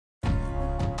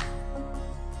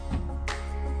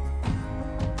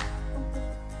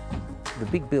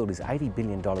big build is $80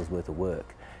 billion worth of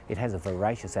work. It has a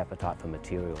voracious appetite for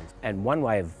materials. And one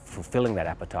way of fulfilling that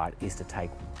appetite is to take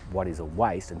what is a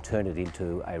waste and turn it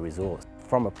into a resource.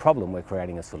 From a problem, we're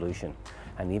creating a solution.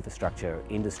 And the infrastructure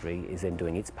industry is then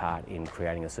doing its part in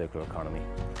creating a circular economy.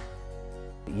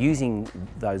 Using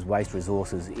those waste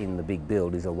resources in the big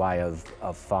build is a way of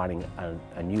finding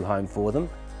a new home for them.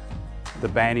 The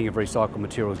banning of recycled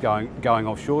materials going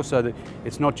offshore, so that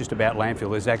it's not just about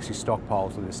landfill, there's actually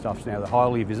stockpiles of this stuff now. They're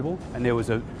highly visible, and there was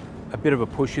a bit of a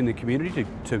push in the community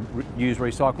to use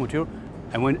recycled material.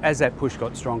 And as that push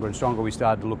got stronger and stronger, we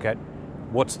started to look at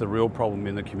what's the real problem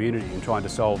in the community and trying to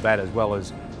solve that, as well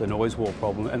as the noise wall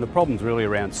problem. And the problem's really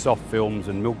around soft films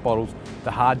and milk bottles,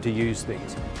 the hard to use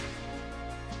things.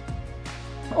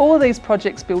 All of these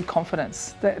projects build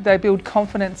confidence. They build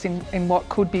confidence in what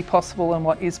could be possible and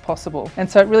what is possible. And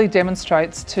so it really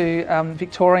demonstrates to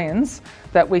Victorians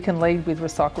that we can lead with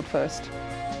recycled first.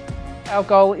 Our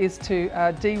goal is to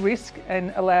de-risk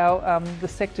and allow the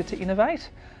sector to innovate,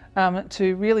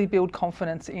 to really build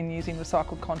confidence in using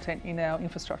recycled content in our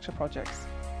infrastructure projects.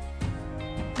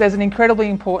 There's an incredibly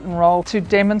important role to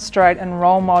demonstrate and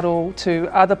role model to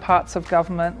other parts of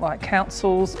government, like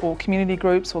councils or community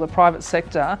groups or the private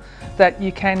sector, that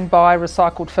you can buy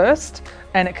recycled first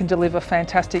and it can deliver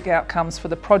fantastic outcomes for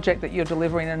the project that you're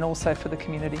delivering and also for the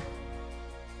community.